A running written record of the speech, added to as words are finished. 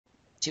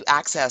To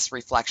access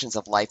Reflections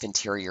of Life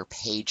interior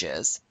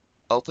pages,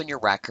 open your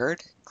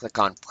record, click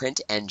on Print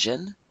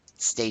Engine,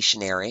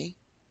 Stationery,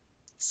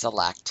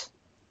 select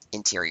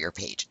Interior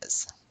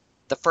Pages.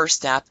 The first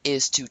step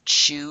is to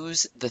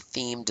choose the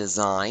theme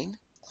design.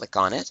 Click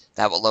on it.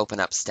 That will open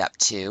up step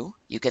 2.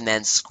 You can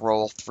then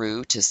scroll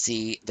through to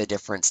see the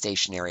different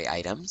stationery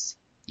items.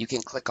 You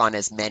can click on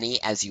as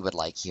many as you would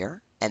like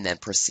here and then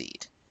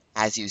proceed.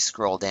 As you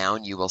scroll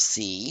down, you will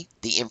see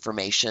the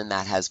information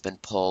that has been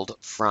pulled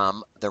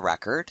from the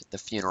record, the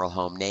funeral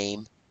home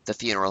name, the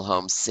funeral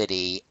home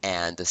city,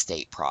 and the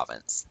state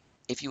province.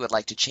 If you would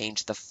like to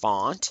change the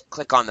font,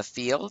 click on the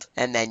field,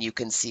 and then you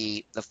can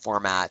see the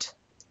format,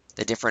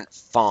 the different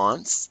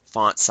fonts,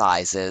 font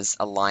sizes,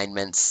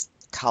 alignments,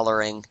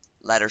 coloring,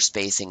 letter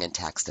spacing, and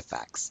text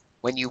effects.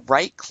 When you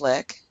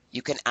right-click,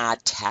 you can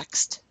add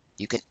text.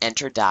 You can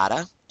enter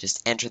data.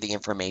 Just enter the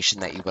information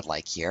that you would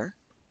like here.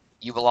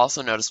 You will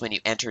also notice when you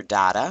enter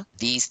data,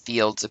 these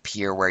fields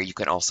appear where you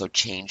can also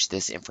change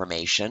this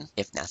information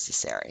if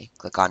necessary.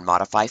 Click on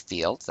Modify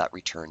Fields, that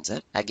returns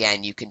it.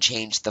 Again, you can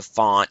change the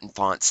font and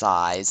font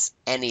size,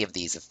 any of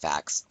these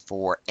effects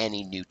for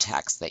any new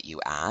text that you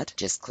add.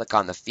 Just click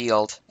on the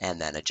field and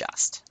then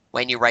adjust.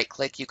 When you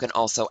right-click, you can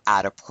also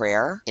add a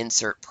prayer,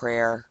 insert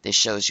prayer. This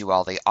shows you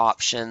all the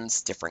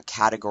options, different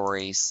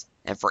categories.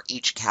 And for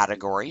each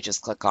category,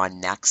 just click on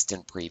Next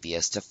and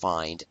Previous to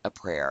find a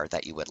prayer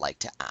that you would like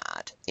to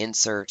add.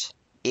 Insert.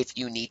 If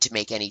you need to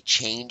make any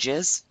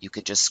changes, you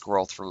could just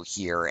scroll through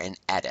here and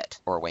edit.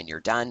 Or when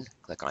you're done,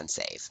 click on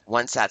Save.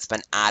 Once that's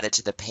been added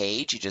to the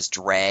page, you just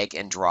drag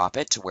and drop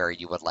it to where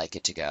you would like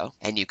it to go.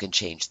 And you can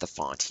change the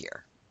font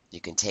here.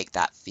 You can take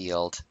that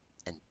field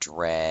and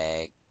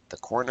drag the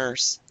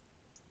corners.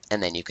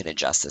 And then you can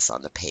adjust this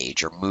on the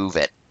page or move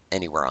it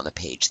anywhere on the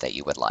page that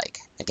you would like.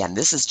 Again,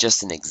 this is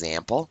just an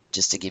example,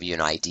 just to give you an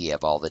idea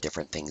of all the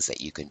different things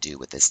that you can do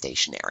with this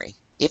stationery.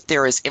 If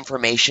there is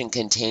information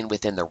contained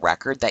within the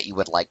record that you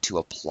would like to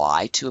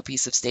apply to a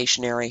piece of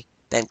stationery,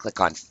 then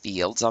click on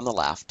Fields on the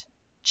left,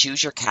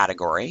 choose your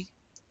category,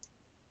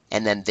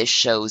 and then this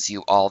shows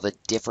you all the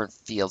different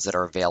fields that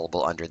are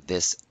available under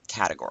this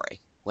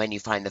category. When you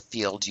find the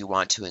field you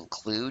want to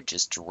include,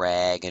 just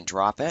drag and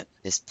drop it.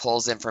 This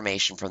pulls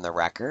information from the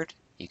record.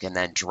 You can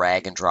then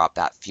drag and drop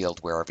that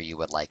field wherever you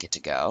would like it to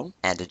go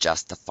and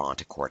adjust the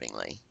font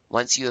accordingly.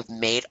 Once you have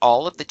made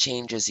all of the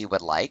changes you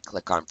would like,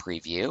 click on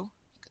Preview. You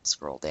can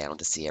scroll down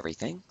to see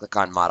everything. Click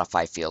on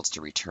Modify Fields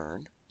to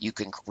return. You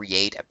can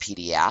create a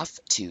PDF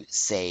to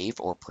save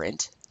or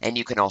print, and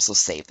you can also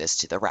save this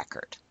to the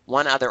record.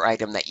 One other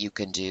item that you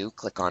can do,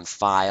 click on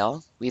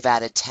File. We've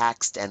added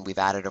text and we've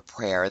added a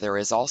prayer. There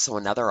is also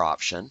another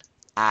option,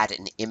 add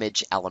an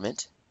image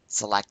element.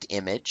 Select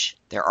Image.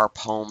 There are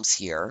poems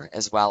here,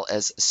 as well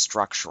as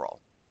structural.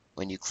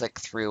 When you click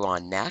through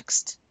on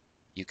Next,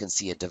 you can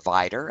see a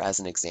divider as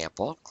an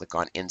example. Click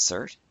on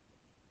Insert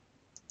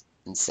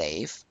and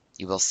Save.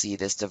 You will see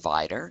this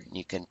divider, and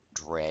you can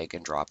drag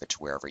and drop it to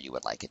wherever you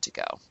would like it to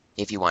go.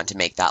 If you want to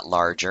make that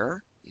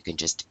larger, you can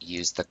just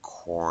use the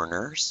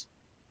corners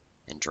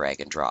and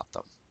drag and drop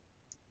them.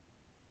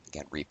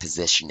 Again,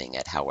 repositioning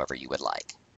it however you would like.